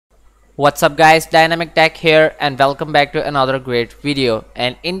What's up guys, Dynamic Tech here and welcome back to another great video.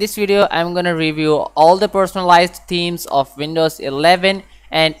 And in this video I'm gonna review all the personalized themes of Windows 11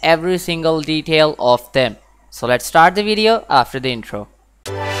 and every single detail of them. So let's start the video after the intro.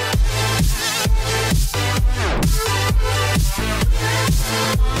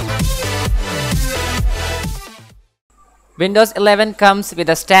 Windows 11 comes with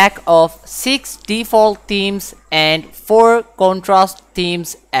a stack of 6 default themes and 4 contrast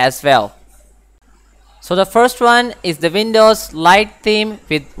themes as well. So the first one is the Windows Light theme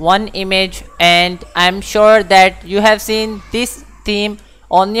with one image, and I'm sure that you have seen this theme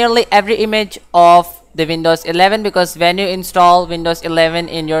on nearly every image of the Windows 11, because when you install Windows 11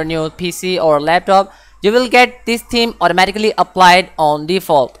 in your new PC or laptop, you will get this theme automatically applied on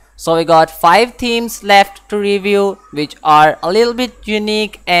default. So we got 5 themes left to review, which are a little bit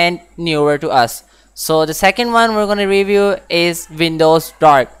unique and newer to us. So the second one we're going to review is Windows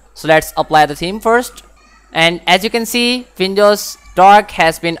Dark. So let's apply the theme first. And as you can see, Windows Dark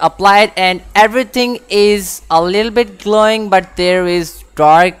has been applied and everything is a little bit glowing, but there is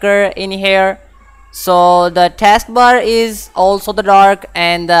darker in here. So the taskbar is also the dark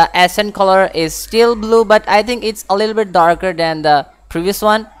and the accent color is still blue, but I think it's a little bit darker than the previous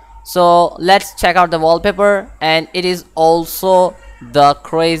one. So let's check out the wallpaper, and it is also the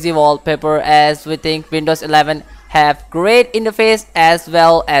crazy wallpaper, as we think Windows 11 have great interface as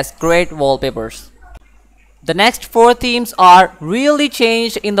well as great wallpapers. The next 4 themes are really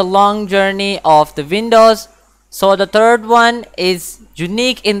changed in the long journey of the Windows. So the third one is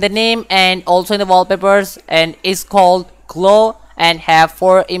unique in the name and also in the wallpapers, and is called Glow and have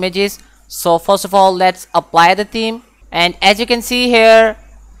 4 images. So first of all, let's apply the theme, and as you can see here,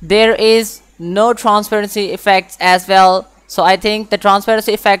 there is no transparency effects as well. So I think the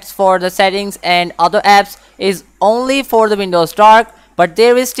transparency effects for the settings and other apps is only for the Windows Dark, but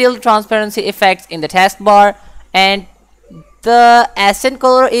there is still transparency effects in the taskbar, and the accent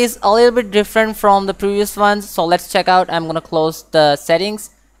color is a little bit different from the previous ones. So let's check out. I'm gonna close the settings,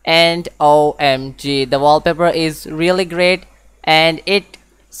 and OMG, the wallpaper is really great and it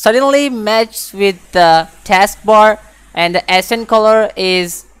suddenly matches with the taskbar, and the accent color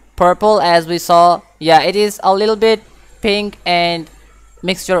is purple as we saw. Yeah, it is a little bit pink and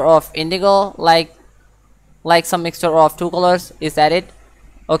mixture of indigo, like some mixture of 2 colors. Is that it?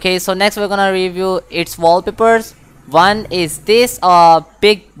 Okay, so next we're gonna review its wallpapers. One is this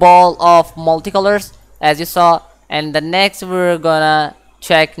big ball of multicolors as you saw, and the next we're gonna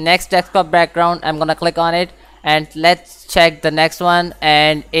check next desktop background. I'm gonna click on it and let's check the next one,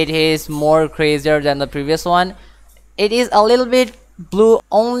 and it is more crazier than the previous one. It is a little bit blue,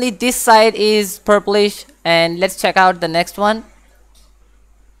 only this side is purplish. And let's check out the next one.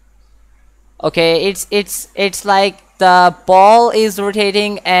 Okay, it's like the ball is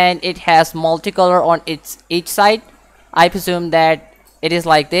rotating and it has multicolor on each side. I presume that it is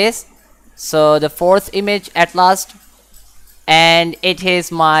like this. So the 4th image at last, and it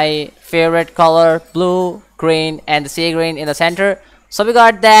is my favorite color, blue, green, and the sea green in the center. So we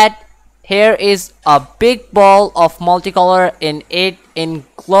got that. Here is a big ball of multicolor in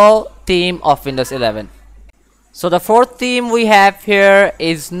Glow theme of Windows 11. So the 4th theme we have here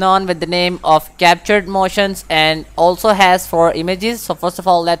is known with the name of Captured Motions and also has 4 images. So first of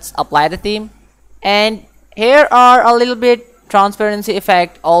all, let's apply the theme, and here are a little bit transparency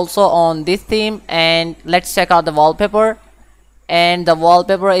effect also on this theme. And let's check out the wallpaper, and the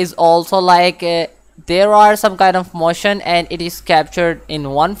wallpaper is also like there are some kind of motion and it is captured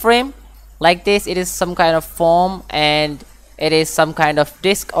in one frame like this. It is some kind of foam and it is some kind of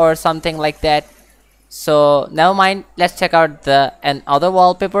disc or something like that. So never mind, let's check out the another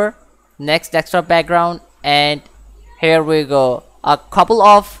wallpaper, next desktop background, and here we go. A couple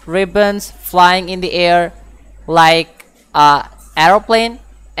of ribbons flying in the air like a aeroplane,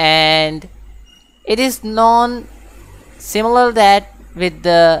 and it is non similar that with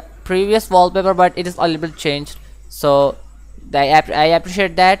the previous wallpaper, but it is a little bit changed. So I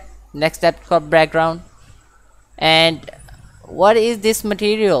appreciate that. Next desktop background, and what is this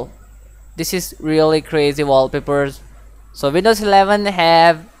material? This is really crazy wallpapers. So Windows 11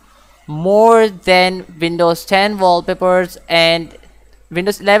 have more than Windows 10 wallpapers, and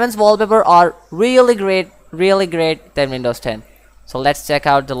Windows 11's wallpaper are really great than Windows 10. So let's check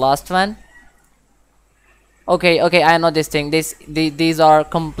out the last one. Okay, I know this thing. These are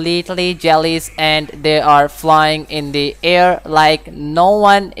completely jellies and they are flying in the air like no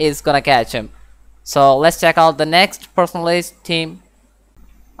one is gonna catch them. So let's check out the next personalized theme.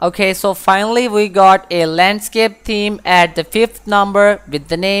 Okay, so finally we got a landscape theme at the 5th number with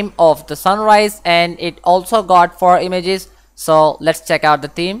the name of the sunrise, and it also got 4 images. So let's check out the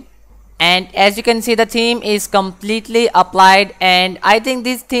theme. And as you can see, the theme is completely applied, and I think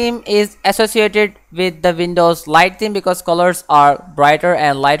this theme is associated with the Windows light theme because colors are brighter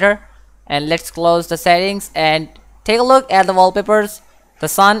and lighter. And let's close the settings and take a look at the wallpapers. The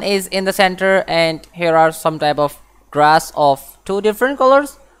sun is in the center, and here are some type of grass of two different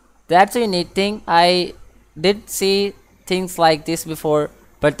colors. That's a unique thing. I did see things like this before,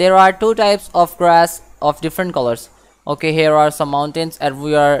 but there are two types of grass of different colors. Okay, here are some mountains, and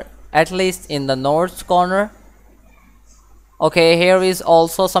we are at least in the north corner. Okay, here is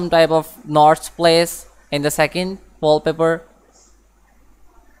also some type of north place in the second wallpaper,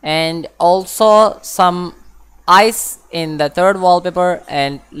 and also some ice in the third wallpaper.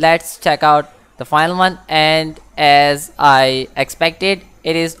 And let's check out the final one, and as I expected,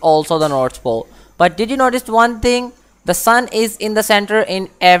 it is also the North Pole. But did you notice one thing? The sun is in the center in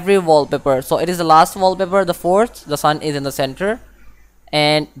every wallpaper. So it is the last wallpaper, the fourth, the sun is in the center,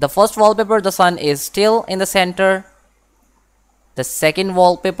 and the first wallpaper, the sun is still in the center. The second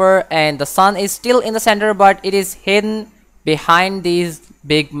wallpaper, and the sun is still in the center, but it is hidden behind these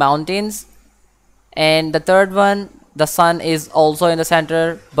big mountains. And the third one, the sun is also in the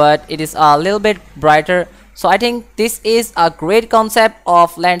center, but it is a little bit brighter. So I think this is a great concept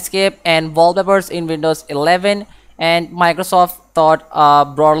of landscape and wallpapers in Windows 11, and Microsoft thought a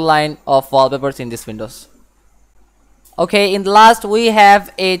broad line of wallpapers in this Windows. Okay, in the last we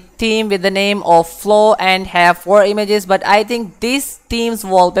have a theme with the name of Flow and have 4 images, but I think these themes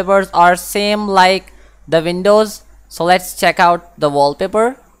wallpapers are same like the Windows. So let's check out the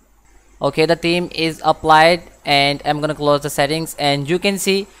wallpaper. Okay, the theme is applied, and I'm gonna close the settings, and you can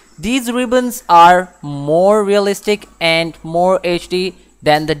see these ribbons are more realistic and more HD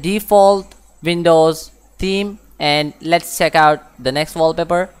than the default Windows theme. And let's check out the next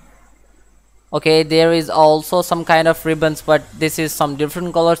wallpaper. Okay, there is also some kind of ribbons, but this is some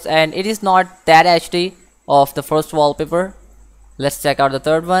different colors, and it is not that HD of the first wallpaper. Let's check out the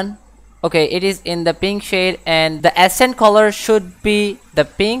third one. Okay, it is in the pink shade, and the accent color should be the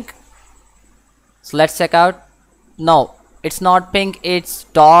pink. So let's check out. No, it's not pink, it's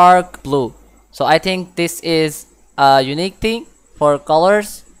dark blue. So I think this is a unique thing for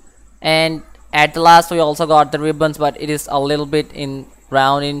colors. And at the last we also got the ribbons, but it is a little bit in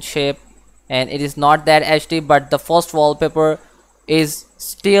round in shape, and it is not that HD, but the first wallpaper is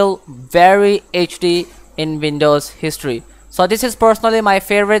still very HD in Windows history. So this is personally my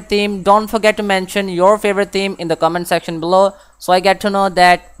favorite theme. Don't forget to mention your favorite theme in the comment section below, so I get to know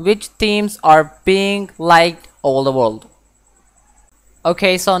that which themes are being liked all the world.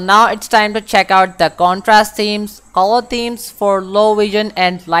 Okay, so now it's time to check out the contrast themes, color themes for low vision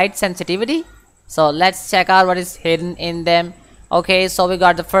and light sensitivity. So let's check out what is hidden in them. Okay, so we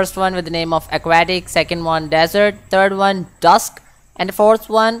got the first one with the name of Aquatic, second one Desert, third one Dusk, and the fourth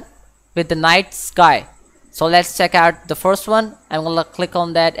one with the Night Sky. So let's check out the first one. I'm gonna click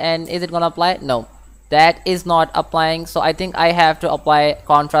on that, and is it gonna apply? No, that is not applying. So I think I have to apply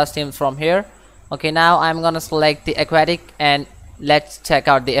contrast themes from here. Okay, now I'm gonna select the Aquatic, and let's check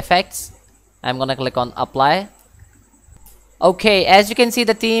out the effects. I'm gonna click on apply. Okay, as you can see,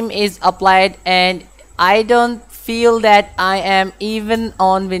 the theme is applied, and I don't feel that I am even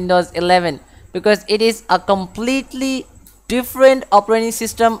on Windows 11 because it is a completely different operating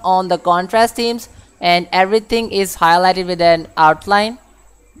system on the contrast themes, and everything is highlighted with an outline.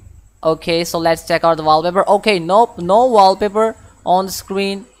 Okay, so let's check out the wallpaper. Okay, nope, no wallpaper on the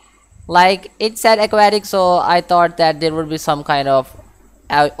screen. Like it said Aquatic, so I thought that there would be some kind of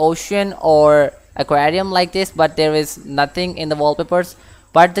ocean or aquarium like this, but there is nothing in the wallpapers.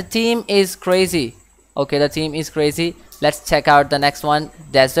 But the theme is crazy. Okay, the theme is crazy. Let's check out the next one,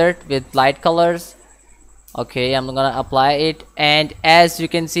 Desert with light colors. Okay, I'm gonna apply it, and as you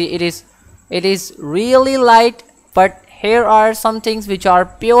can see, it is really light, but here are some things which are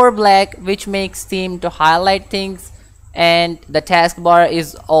pure black, which makes theme to highlight things, and the taskbar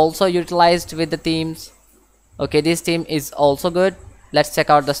is also utilized with the themes. Okay, this theme is also good. Let's check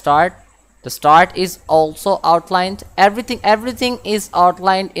out the start. The start is also outlined. Everything is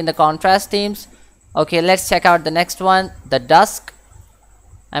outlined in the contrast themes. Okay, let's check out the next one, the Dusk.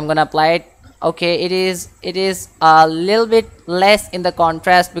 I'm gonna apply it. Okay, it is a little bit less in the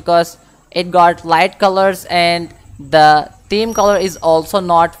contrast because it got light colors, and the theme color is also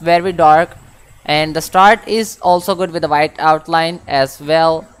not very dark, and the start is also good with the white outline as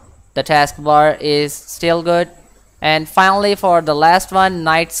well. The taskbar is still good. And finally, for the last one,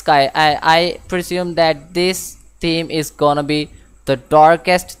 Night Sky, I presume that this theme is gonna be the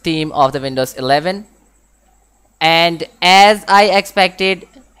darkest theme of the Windows 11, and as I expected,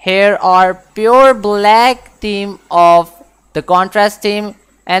 here are pure black theme of the contrast theme,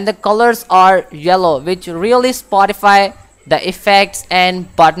 and the colors are yellow, which really Spotify the effects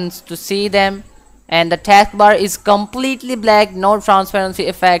and buttons to see them. And the taskbar is completely black, no transparency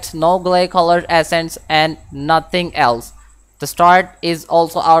effects, no gray colored accents, and nothing else. The start is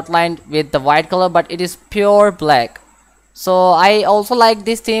also outlined with the white color, but it is pure black. So I also like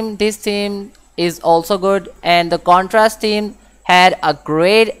this theme. This theme is also good, and the contrast theme had a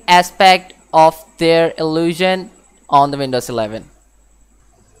great aspect of their illusion on the Windows 11.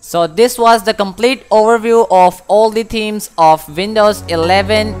 So this was the complete overview of all the themes of Windows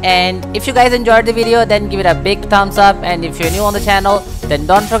 11, and if you guys enjoyed the video, then give it a big thumbs up, and if you're new on the channel, then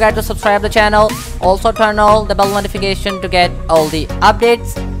don't forget to subscribe the channel. Also turn on the bell notification to get all the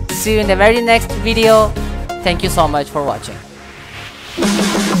updates. See you in the very next video. Thank you so much for watching.